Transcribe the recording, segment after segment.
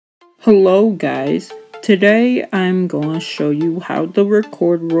Hello guys, today I'm going to show you how to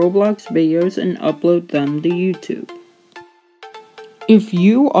record Roblox videos and upload them to YouTube. If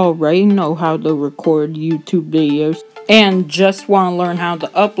you already know how to record YouTube videos and just want to learn how to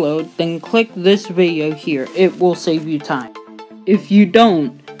upload, then click this video here, it will save you time. If you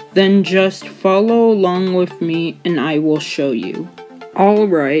don't, then just follow along with me and I will show you.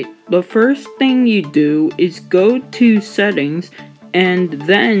 Alright, the first thing you do is go to settings and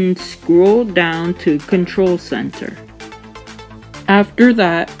then scroll down to Control Center. After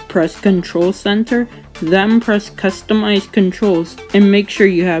that, press Control Center, then press Customize Controls and make sure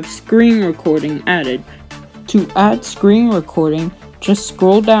you have screen recording added. To add screen recording, just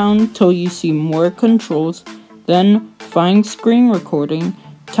scroll down till you see more controls, then find screen recording,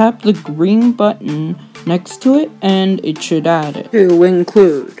 tap the green button next to it and it should add it. To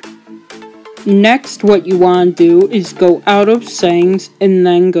include. Next, what you want to do is go out of settings and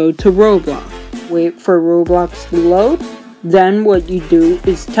then go to Roblox. Wait for Roblox to load. Then what you do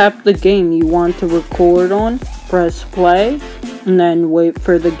is tap the game you want to record on, press play, and then wait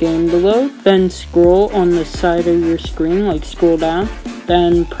for the game to load. Then scroll on the side of your screen, like scroll down.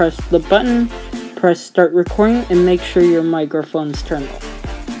 Then press the button, press start recording, and make sure your microphone's turned off.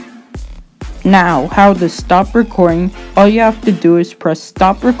 Now, how to stop recording, all you have to do is press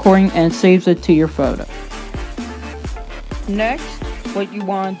stop recording and it saves it to your photo. Next, what you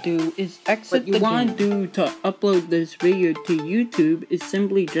want to do is exit the game. What you want to do to upload this video to YouTube is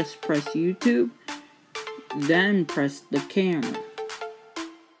simply just press YouTube, then press the camera.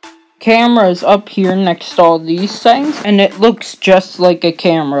 Camera is up here next to all these things, and it looks just like a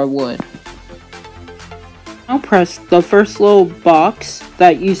camera would. Now press the first little box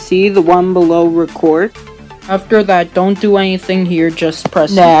that you see, the one below record. After that, don't do anything here, just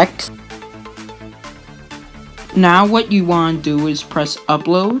press next. Now what you want to do is press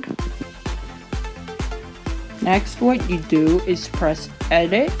upload. Next what you do is press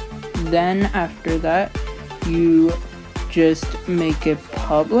edit. Then after that, you just make it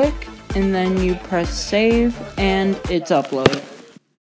public. And then you press save and it's uploaded.